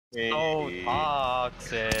so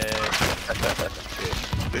toxic.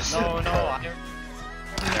 No,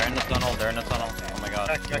 they're in the tunnel, Oh my god.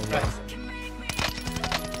 Back.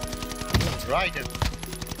 Right it.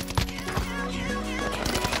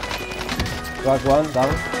 Crack one,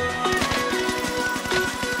 down.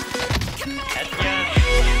 Etjn.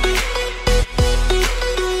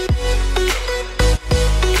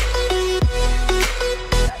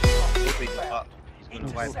 He's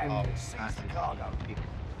gonna wipe out pick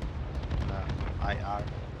IR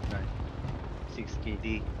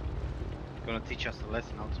 6KD. Gonna teach us a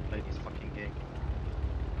lesson how to play this fucking game.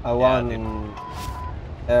 I want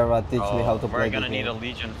Era teach me how to play. We're gonna this need a game.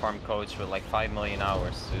 Legion farm coach with like 5 million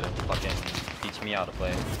hours to fucking teach me how to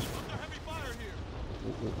play.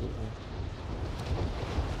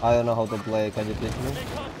 I don't know how to play. Can you teach me?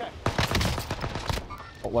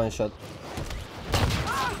 One shot.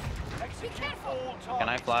 Can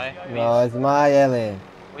I fly? No, it's my alley.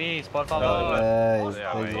 Please, por favor.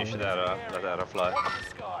 Yeah, man, you should let Era fly.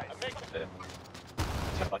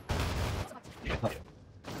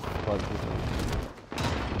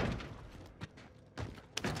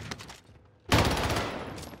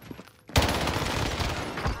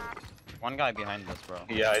 One guy behind us, bro.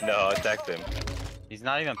 Yeah, I know, I attacked him. He's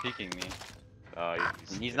not even peeking me.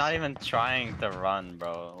 He's Not even trying to run,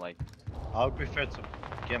 bro. Like, I would prefer to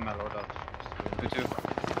get my loadout.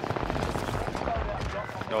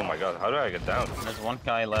 Oh my god, how do I get down? there's one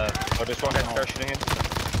guy left. Oh, there's one guy parachuting in.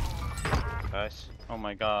 Nice. Oh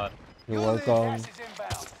my god. You're welcome.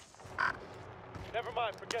 Never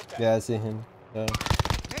mind, forget that. Yeah, I see him. Yeah.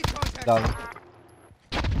 Down.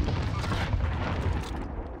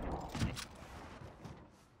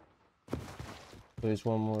 There's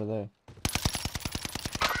one more there.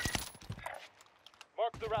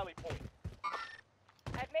 Mark the rally point.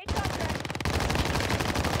 I've made contact.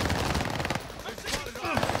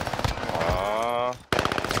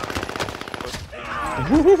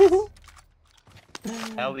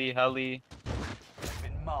 Heli.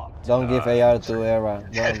 Don't give AR to Era.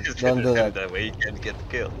 Don't do that. That way you can't get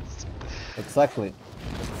kills. Exactly.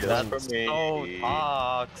 That's for me. So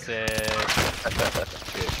toxic.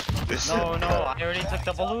 No, I already took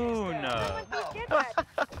the balloon.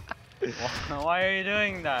 Why are you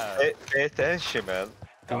doing that? Pay attention, man.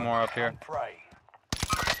 Two more up here.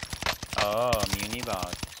 Oh, muni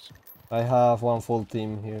box. I have one full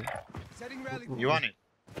team here. You want it?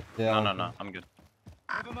 Yeah. No, I'm good.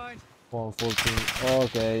 One full team.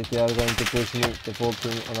 Okay, they are going to push me, the full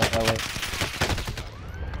team on an alley.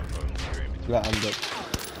 Yeah, I'm dead.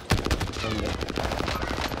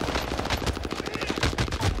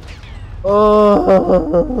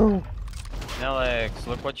 Oh! Nelix,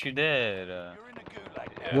 look what you did.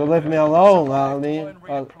 You leave me alone,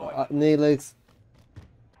 Neelix.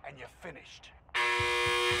 And you're finished.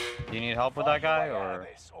 Do you need help with that guy, or?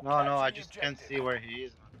 No, I just can't see where he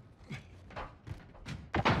is.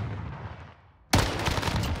 You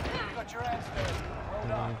got your hands dirty. Well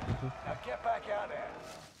done. Now get back out there.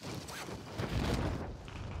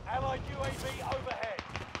 Allied UAV overhead.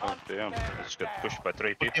 Oh damn, I just got pushed by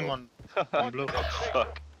 3 Put him people. on blue.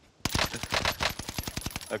 Fuck.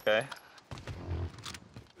 Okay.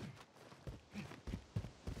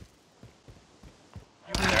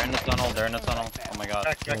 They're in the tunnel, Oh my god.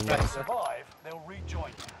 Back. Survive, they'll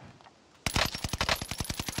rejoin you.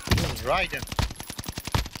 Right it.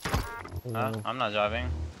 Huh? I'm not driving.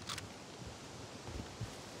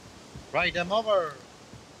 Ride them over.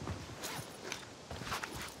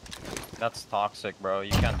 That's toxic, bro.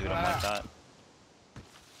 You can't do them like that.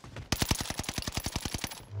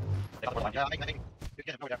 Yeah, I think you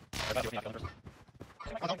can go there.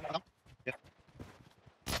 Yeah.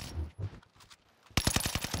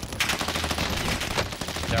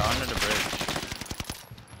 They're under the bridge.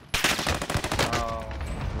 Oh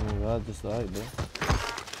god, just died, bro.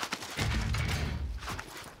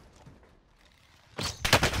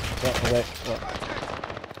 Yeah, okay.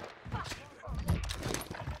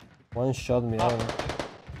 One shot me over.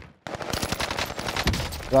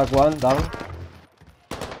 Crack one, down.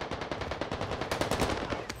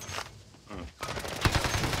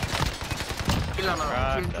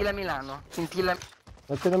 Scintilla Milano. Scintilla.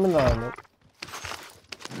 Mettila a Milano.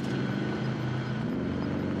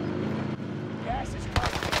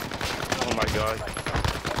 Oh my god.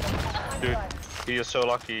 Dude, you're so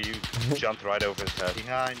lucky you jumped right over his head.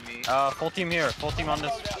 Behind me. Full team here. Full team on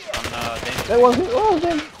this. On danger. That was oh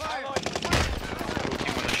damn. Full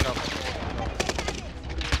team on the shop.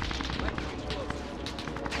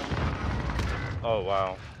 Oh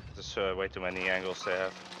wow. There's way too many angles they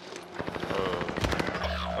have.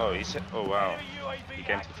 Oh, he said, oh wow. He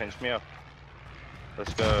came to finish me up.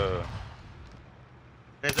 Let's go.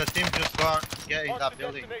 There's a team just gone get in Mark that the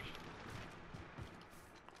building. destination.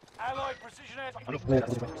 Allied precision air. Can you just Mark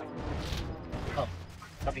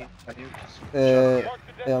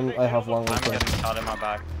the I have one I'm also. getting shot in my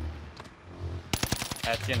back.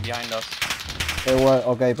 Etjn behind us.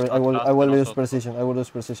 Okay, I will Not lose also- precision. I will lose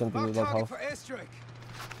precision to that half. This is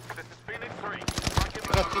Phoenix 3.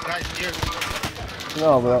 we got two guys here.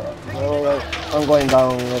 No, bro. I'm going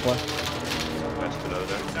down that one. Guys below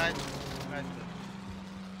there. Two guys.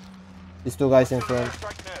 These two guys in front.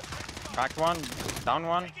 Strike net. Cracked one, down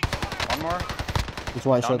one. One more. It's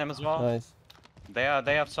one Down shot. him as well. Nice. They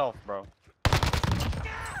have self, bro.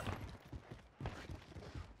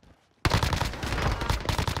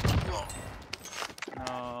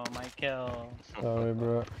 No, my kill. Sorry,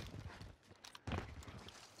 bro.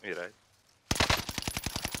 You right?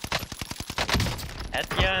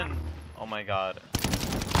 Etjn! Oh my god.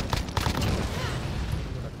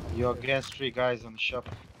 You're against three guys on the shop.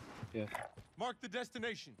 Mark the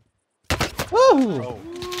destination. Woo!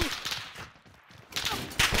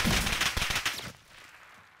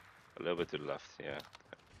 A little bit to the left, yeah.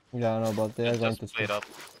 Yeah, I know, but they are going to Just played up.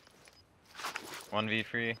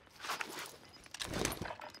 1v3.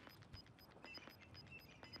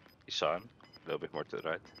 You saw him. A little bit more to the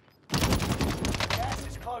right. Gas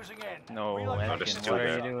is closing in. No, Reload. there's Etjn, two what are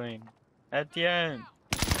there. you doing? Etjn!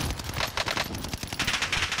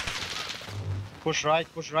 Push right,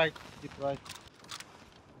 keep right.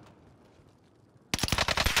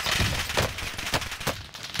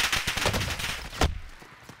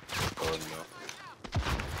 Oh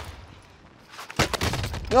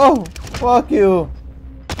no. No! Fuck you!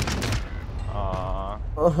 Aww.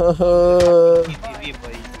 TV,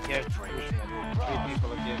 but he's scared to push. 3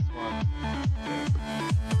 people against 1.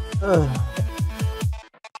 Ugh.